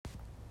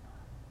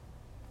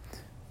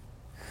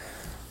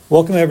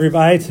Welcome,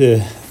 everybody,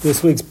 to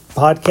this week's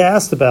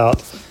podcast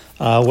about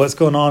what's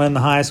going on in the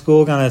high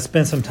school. Going to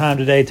spend some time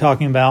today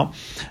talking about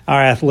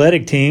our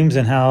athletic teams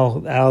and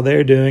how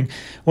they're doing.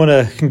 Want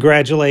to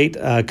congratulate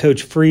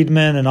Coach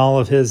Friedman and all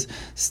of his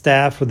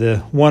staff for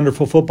the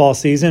wonderful football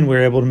season. We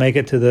were able to make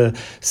it to the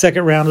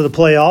second round of the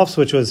playoffs,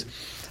 which was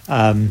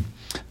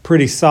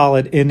pretty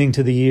solid ending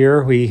to the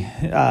year. We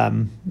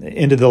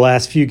ended the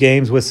last few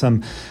games with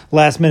some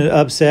last-minute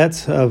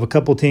upsets of a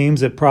couple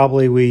teams that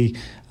probably we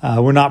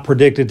were not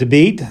predicted to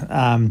beat.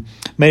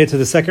 Made it to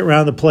the second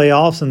round of the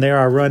playoffs, and there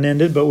our run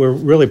ended. But we're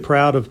really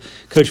proud of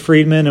Coach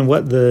Friedman and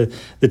what the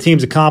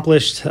team's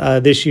accomplished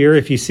this year.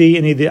 If you see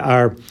any of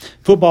our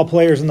football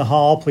players in the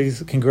hall,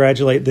 please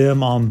congratulate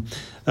them on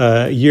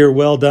a year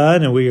well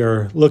done. And we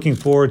are looking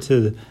forward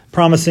to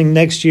promising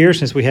next year,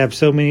 since we have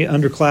so many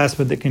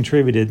underclassmen that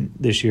contributed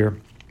this year.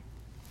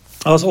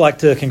 I also like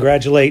to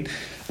congratulate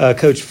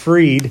Coach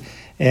Freed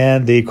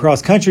and the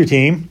cross-country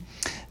team.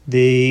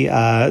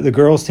 The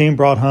girls team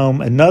brought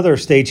home another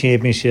state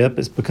championship.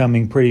 It's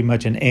becoming pretty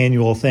much an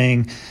annual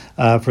thing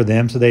for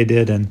them, so they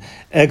did an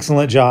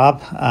excellent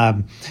job.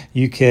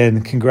 You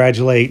can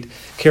congratulate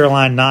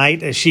Caroline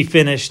Knight, as she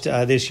finished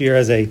this year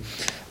as a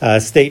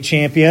state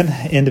champion,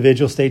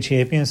 individual state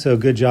champion, so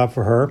good job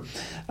for her.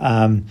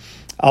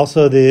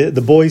 Also,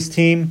 the boys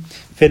team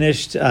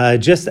finished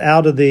just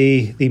out of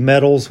the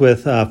medals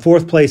with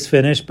fourth place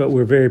finish, but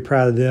we're very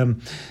proud of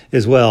them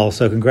as well.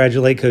 So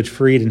congratulate Coach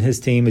Freed and his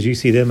team as you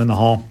see them in the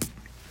hall.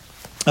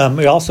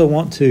 We also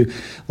want to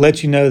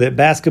let you know that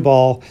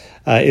basketball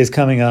is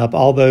coming up.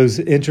 All those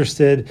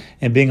interested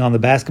in being on the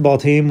basketball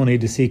team will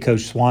need to see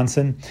Coach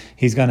Swanson.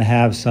 He's going to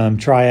have some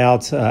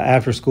tryouts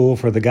after school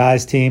for the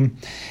guys team,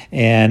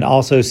 and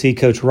also see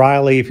Coach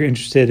Riley if you're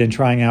interested in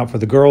trying out for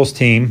the girls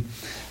team.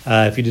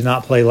 If you did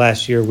not play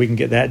last year, we can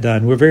get that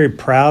done. We're very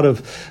proud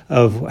of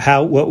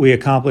what we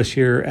accomplish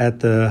here at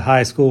the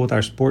high school with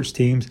our sports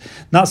teams.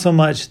 Not so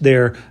much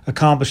their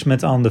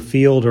accomplishments on the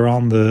field or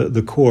on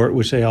the court,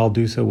 which they all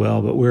do so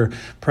well, but we're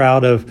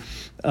proud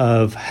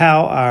of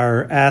how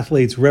our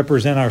athletes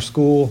represent our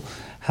school,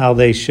 how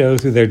they show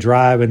through their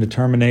drive and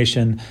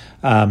determination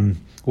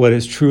what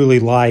it's truly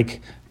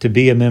like to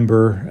be a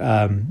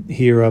member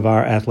here of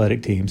our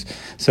athletic teams.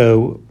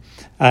 So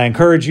I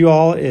encourage you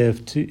all,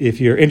 if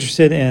you're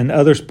interested in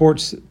other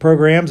sports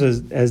programs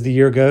as the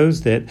year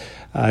goes, that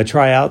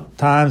tryout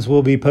times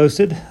will be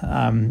posted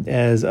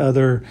as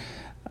other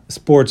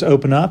sports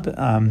open up,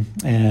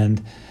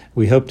 and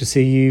we hope to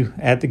see you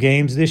at the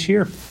games this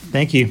year.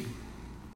 Thank you.